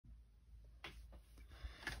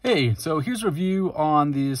Hey, so here's a review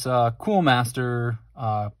on this Coolmaster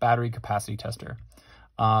battery capacity tester.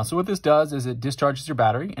 So what this does is it discharges your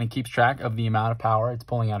battery and it keeps track of the amount of power it's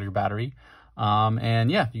pulling out of your battery. And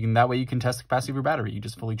yeah, that way you can test the capacity of your battery. You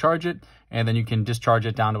just fully charge it and then you can discharge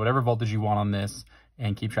it down to whatever voltage you want on this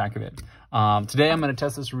and keep track of it. Today I'm going to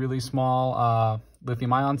test this really small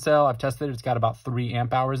lithium ion cell. I've tested it. It's got about 3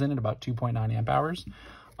 amp hours in it, about 2.9 amp hours.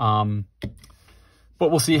 But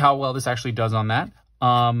we'll see how well this actually does on that.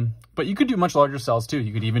 But you could do much larger cells too.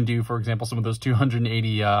 You could even do, for example, some of those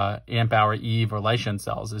 280 amp hour EVE or Lyschen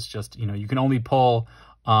cells. It's just, you can only pull,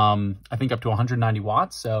 I think up to 190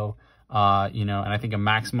 watts. So, and I think a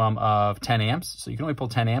maximum of 10 amps. So you can only pull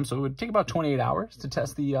 10 amps. So it would take about 28 hours to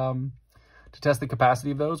test the capacity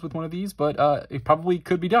of those with one of these, but, it probably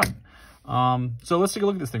could be done. So let's take a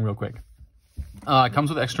look at this thing real quick. It comes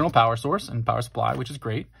with external power source and power supply, which is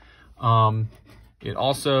great. It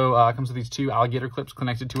also comes with these 2 alligator clips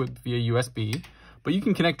connected to it via USB, but you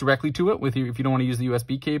can connect directly to it with if you don't want to use the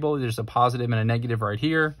USB cable. There's a positive and a negative right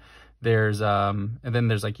here. There's and then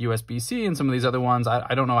there's like USB-C and some of these other ones.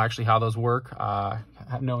 I don't know actually how those work. I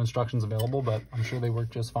have no instructions available, but I'm sure they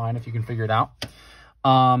work just fine if you can figure it out.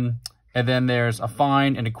 And then there's a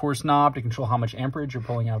fine and a coarse knob to control how much amperage you're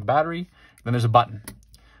pulling out of the battery. Then there's a button.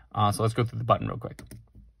 So let's go through the button real quick.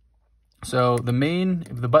 So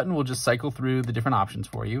the button will just cycle through the different options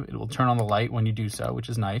for you. It will turn on the light when you do so, which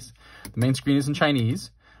is nice. The main screen is in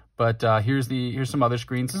Chinese, but here's some other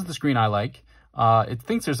screens. This is the screen I like. It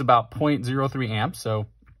thinks there's about 0.03 amps. So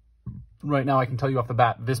right now I can tell you off the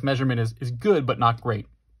bat, this measurement is good, but not great.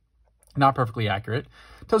 Not perfectly accurate.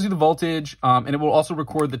 It tells you the voltage, and it will also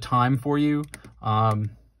record the time for you.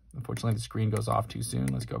 Unfortunately, the screen goes off too soon.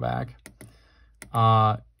 Let's go back.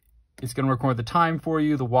 It's going to record the time for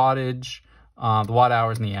you, the wattage, the watt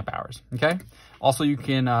hours, and the amp hours. Okay. Also, you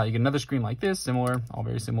get another screen like this, similar, all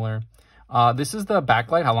very similar. This is the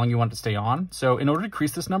backlight, how long you want it to stay on. So in order to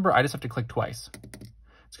increase this number, I just have to click twice.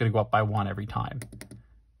 It's going to go up by 1 every time.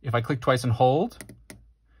 If I click twice and hold,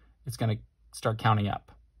 it's going to start counting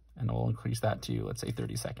up, and it will increase that to, let's say,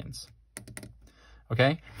 30 seconds.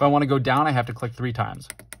 Okay. If I want to go down, I have to click 3 times.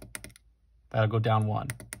 That'll go down 1.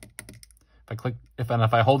 If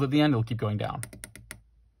I hold at the end, it'll keep going down.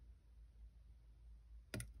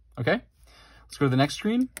 Okay, let's go to the next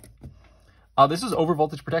screen. This is over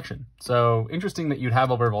voltage protection. So interesting that you'd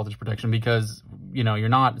have over voltage protection because, it's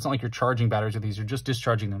not like you're charging batteries with these, you're just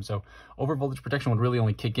discharging them. So over voltage protection would really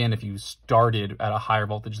only kick in if you started at a higher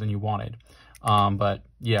voltage than you wanted. But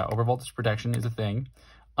yeah, over voltage protection is a thing.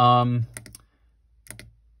 I'm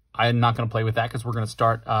not going to play with that because we're going to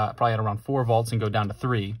start probably at around 4 volts and go down to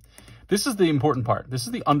 3. This is the important part. This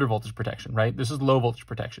is the under voltage protection, right? This is low voltage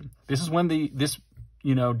protection. This is when this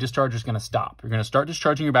discharge is going to stop. You're going to start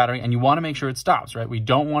discharging your battery and you want to make sure it stops, right? We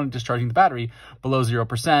don't want it discharging the battery below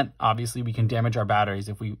 0%. Obviously, we can damage our batteries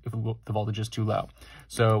if the voltage is too low.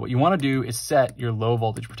 So what you want to do is set your low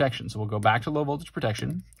voltage protection. So we'll go back to low voltage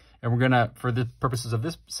protection and we're going to, for the purposes of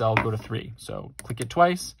this cell, go to 3. So click it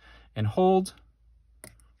twice and hold.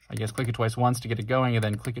 I guess click it twice once to get it going and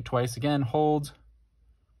then click it twice again, hold.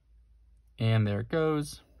 And there it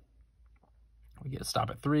goes. We get to stop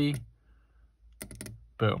at 3.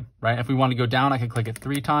 Boom, right? If we want to go down, I can click it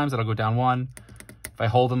 3 times. That'll go down 1. If I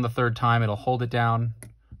hold them the 3rd time, it'll hold it down.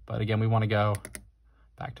 But again, we want to go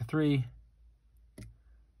back to 3.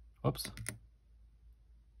 Whoops.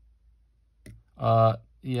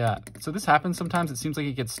 Yeah, so this happens sometimes. It seems like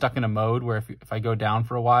it gets stuck in a mode where if I go down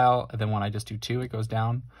for a while, and then when I just do 2, it goes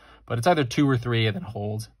down. But it's either 2 or 3 and then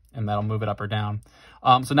hold, and that'll move it up or down.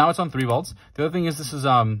 So now it's on 3 volts. The other thing is this is,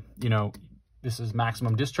 this is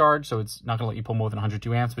maximum discharge, so it's not going to let you pull more than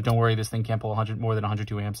 102 amps, but don't worry, this thing can't pull more than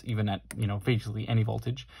 102 amps, even at, basically any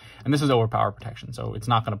voltage. And this is overpower protection, so it's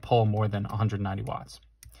not going to pull more than 190 watts.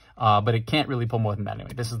 But it can't really pull more than that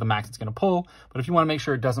anyway. This is the max it's going to pull, but if you want to make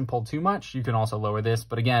sure it doesn't pull too much, you can also lower this.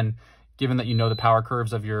 But again, given that you know the power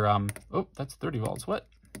curves of your, oh, that's 30 volts. What?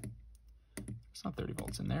 It's not 30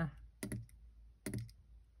 volts in there.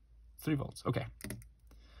 3 volts. Okay.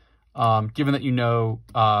 Given that you know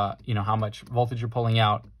how much voltage you're pulling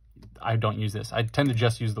out, I don't use this. I tend to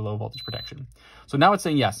just use the low voltage protection. So now it's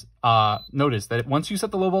saying yes. Notice that once you set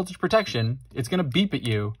the low voltage protection, it's going to beep at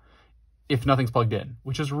you if nothing's plugged in,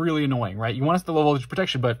 which is really annoying, right? You want to set the low voltage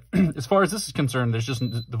protection, but as far as this is concerned, there's just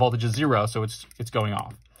the voltage is 0, so it's going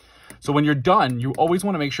off. So when you're done, you always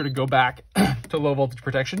want to make sure to go back to low voltage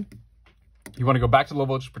protection. You want to go back to the low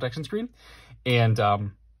voltage protection screen and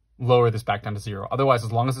lower this back down to 0. Otherwise,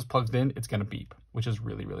 as long as it's plugged in, it's going to beep, which is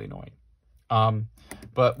really, really annoying.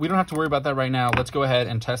 But we don't have to worry about that right now. Let's go ahead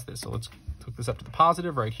and test this. So let's hook this up to the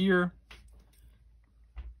positive right here.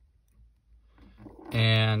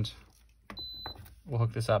 and we'll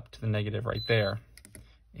hook this up to the negative right there.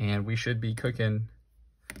 And we should be cooking.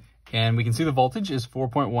 And we can see the voltage is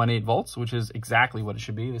 4.18 volts, which is exactly what it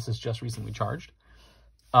should be. This is just recently charged.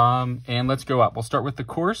 And let's go up. We'll start with the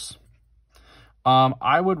course.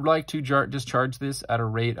 I would like to discharge this at a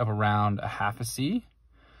rate of around a half a C.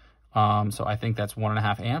 So I think that's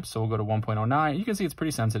 1.5 amps. So we'll go to 1.09. You can see it's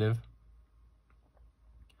pretty sensitive.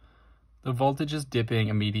 The voltage is dipping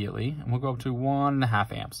immediately, and we'll go up to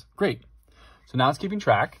 1.5 amps. Great. So now it's keeping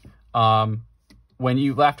track.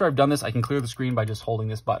 After I've done this, I can clear the screen by just holding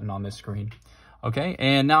this button on this screen. Okay,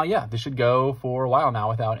 and now, yeah, this should go for a while now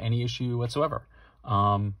without any issue whatsoever.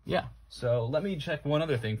 Yeah, so let me check one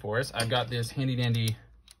other thing for us. I've got this handy dandy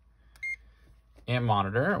amp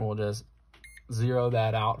monitor. We'll just zero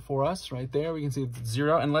that out for us right there. We can see it's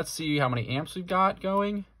 0, and let's see how many amps we've got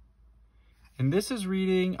going. And this is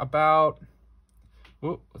reading about,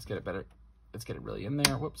 whoop, let's get it better. Let's get it really in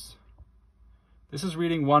there, whoops. This is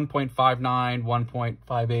reading 1.59,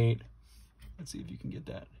 1.58. Let's see if you can get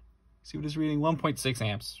that. See what it's reading? 1.6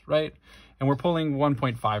 amps, right? And we're pulling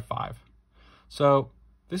 1.55. So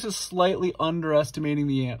this is slightly underestimating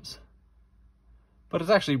the amps, but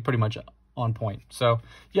it's actually pretty much on point. So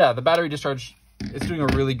yeah, the battery discharge, it's doing a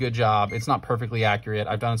really good job. It's not perfectly accurate.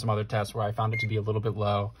 I've done some other tests where I found it to be a little bit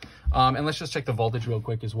low. And let's just check the voltage real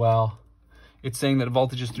quick as well. It's saying that the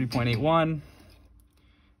voltage is 3.81,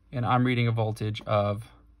 and I'm reading a voltage of,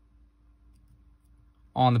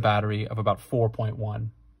 on the battery, of about 4.1.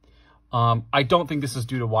 I don't think this is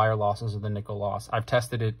due to wire losses or the nickel loss. I've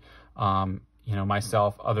tested it,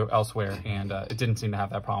 myself, elsewhere, and it didn't seem to have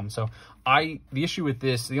that problem. So the issue with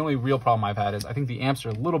this, the only real problem I've had is I think the amps are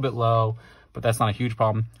a little bit low, but that's not a huge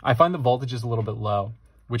problem. I find the voltage is a little bit low,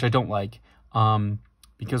 which I don't like,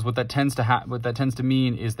 because what that tends to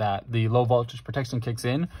mean is that the low voltage protection kicks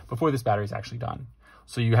in before this battery is actually done.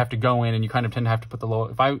 So you have to go in and you kind of tend to have to put the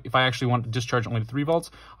low, if I actually want to discharge only to 3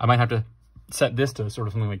 volts, I might have to set this to sort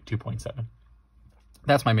of something like 2.7.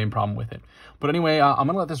 That's my main problem with it. But anyway, I'm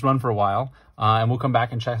gonna let this run for a while, and we'll come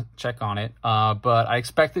back and check on it. But I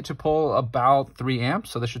expect it to pull about 3 amps,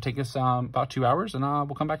 so this should take us about 2 hours, and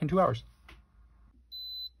we'll come back in 2 hours.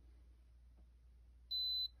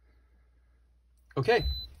 Okay,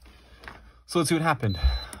 so let's see what happened.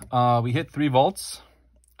 We hit 3 volts.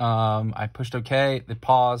 I pushed OK, it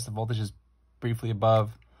paused, the voltage is briefly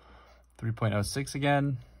above 3.06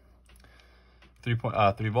 again. 3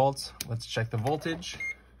 volts. Let's check the voltage.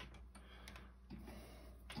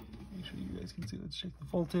 Make sure you guys can see. Let's check the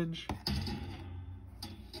voltage.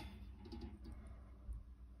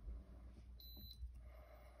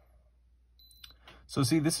 So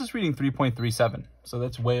see, this is reading 3.37. So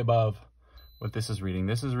that's way above what this is reading.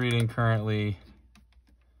 This is reading currently,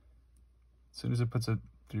 as soon as it puts it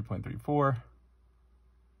 3.34.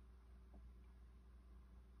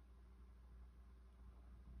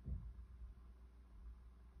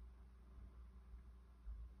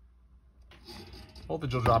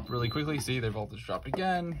 Voltage will drop really quickly. See, their voltage dropped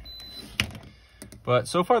again. But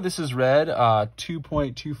so far this is read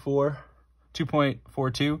 2.24,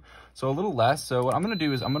 2.42, so a little less. So what I'm going to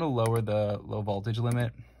do is I'm going to lower the low voltage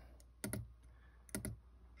limit.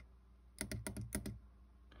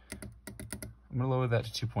 I'm going to lower that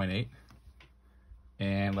to 2.8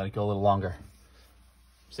 and let it go a little longer.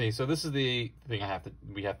 See, so this is the thing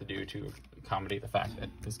we have to do to accommodate the fact that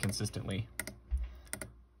this consistently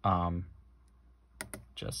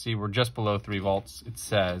just see, we're just below 3 volts, it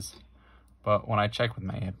says, but when I check with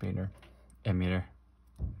my amp meter,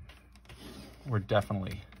 we're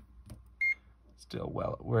definitely still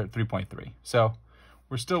we're at 3.3. So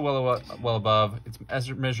we're still well above. It's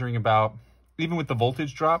measuring about, even with the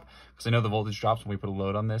voltage drop, because I know the voltage drops when we put a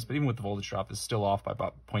load on this, but even with the voltage drop, it's still off by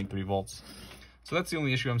about 0.3 volts. So that's the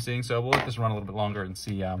only issue I'm seeing. So we'll let this run a little bit longer and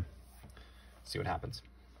see what happens.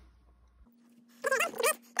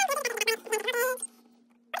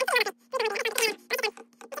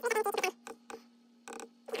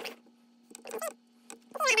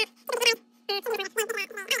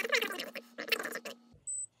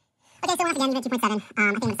 Again, 2.7. I think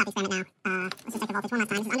I'm going to stop the experiment now. Let's just check the voltage one last time.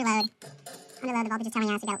 This is underload. Underload, the voltage is telling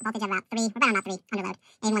us we got a voltage of about 3. We're about on about 3 underload.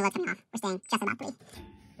 And when the load's coming off, we're staying just about 3.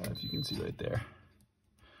 If you can see right there.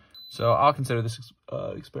 So I'll consider this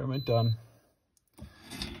experiment done.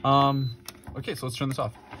 Okay, so let's turn this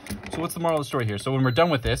off. So what's the moral of the story here? So when we're done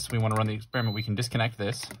with this, we want to run the experiment, we can disconnect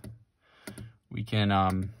this. We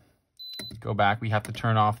can go back. We have to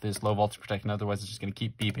turn off this low voltage protection, otherwise it's just going to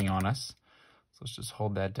keep beeping on us. So let's just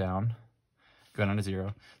hold that down. Go down to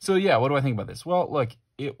 0. So yeah, what do I think about this? Well, look,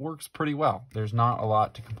 it works pretty well. There's not a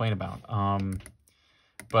lot to complain about.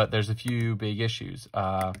 but there's a few big issues.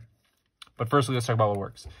 But firstly, let's talk about what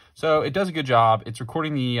works. So it does a good job. It's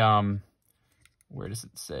recording the, where does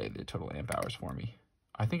it say the total amp hours for me?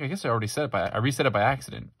 I guess I already set it I reset it by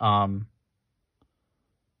accident.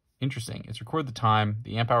 Interesting. It's record the time.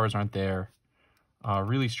 The amp hours aren't there.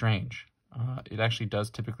 Really strange. It actually does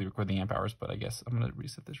typically record the amp hours, but I guess I'm going to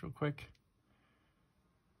reset this real quick.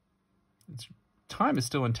 Its time is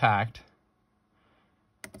still intact.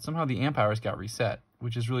 Somehow the amp hours got reset,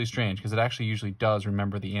 which is really strange because it actually usually does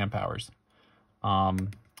remember the amp hours.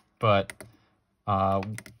 But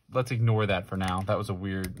let's ignore that for now. That's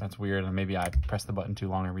weird, and maybe I pressed the button too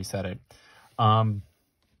long and reset it.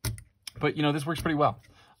 But you know, this works pretty well.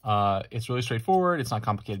 It's really straightforward. It's not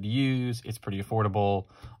complicated to use. It's pretty affordable.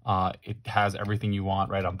 It has everything you want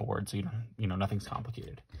right on board, so you know nothing's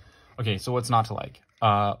complicated. Okay, so what's not to like?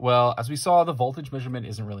 Well, as we saw, the voltage measurement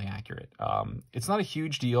isn't really accurate. It's not a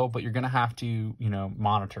huge deal, but you're going to have to,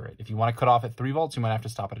 monitor it. If you want to cut off at 3 volts, you might have to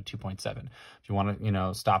stop it at 2.7. If you want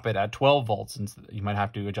to, stop it at 12 volts, you might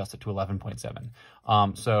have to adjust it to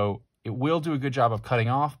 11.7. So it will do a good job of cutting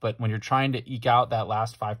off, but when you're trying to eke out that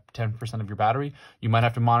last 5-10% of your battery, you might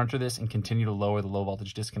have to monitor this and continue to lower the low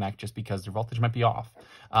voltage disconnect just because their voltage might be off.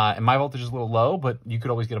 And my voltage is a little low, but you could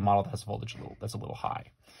always get a model that has voltage that's a little high.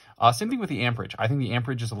 Same thing with the amperage. I think the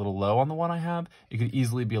amperage is a little low on the one I have. It could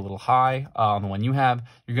easily be a little high on the one you have.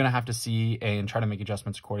 You're going to have to see and try to make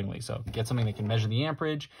adjustments accordingly. So get something that can measure the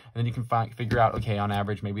amperage, and then you can figure out, okay, on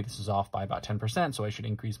average, maybe this is off by about 10%, so I should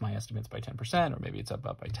increase my estimates by 10%, or maybe it's up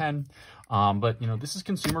by 10. But, this is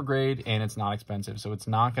consumer grade, and it's not expensive, so it's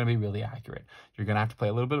not going to be really accurate. You're going to have to play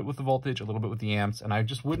a little bit with the voltage, a little bit with the amps, and I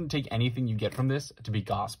just wouldn't take anything you get from this to be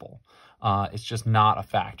gospel. It's just not a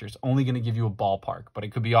factor. It's only going to give you a ballpark, but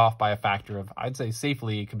it could be off by a factor of, I'd say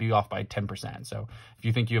safely, it could be off by 10%. So if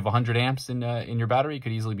you think you have 100 amps in your battery, it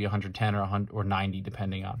could easily be 110 or 100 or 90,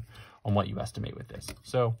 depending on what you estimate with this.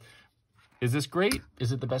 So is this great?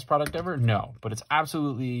 Is it the best product ever? No, but it's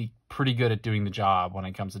absolutely pretty good at doing the job when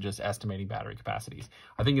it comes to just estimating battery capacities.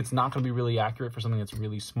 I think it's not going to be really accurate for something that's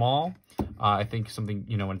really small. I think something,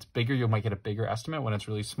 when it's bigger, you might get a bigger estimate. When it's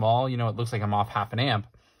really small, it looks like I'm off half an amp.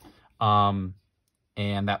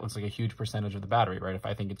 And that looks like a huge percentage of the battery, right? If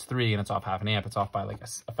I think it's 3 and it's off half an amp, it's off by like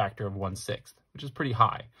a factor of 1/6, which is pretty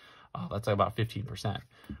high. That's like about 15%.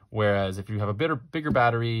 Whereas if you have a bigger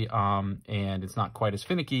battery and it's not quite as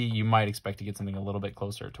finicky, you might expect to get something a little bit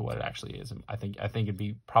closer to what it actually is. I think it'd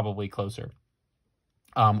be probably closer,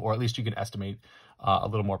 or at least you can estimate a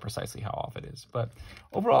little more precisely how off it is. But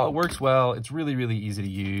overall, it works well. It's really, really easy to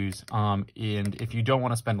use. And if you don't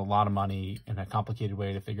want to spend a lot of money in a complicated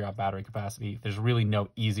way to figure out battery capacity, there's really no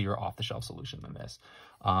easier off-the-shelf solution than this.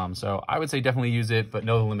 So I would say definitely use it, but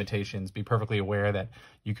know the limitations. Be perfectly aware that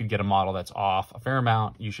you could get a model that's off a fair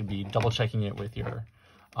amount. You should be double-checking it with your,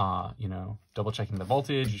 double-checking the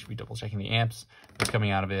voltage. You should be double-checking the amps that's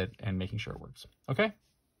coming out of it and making sure it works. Okay?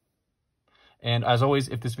 And as always,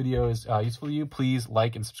 if this video is useful to you, please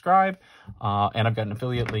like and subscribe. And I've got an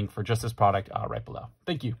affiliate link for just this product right below.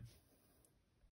 Thank you.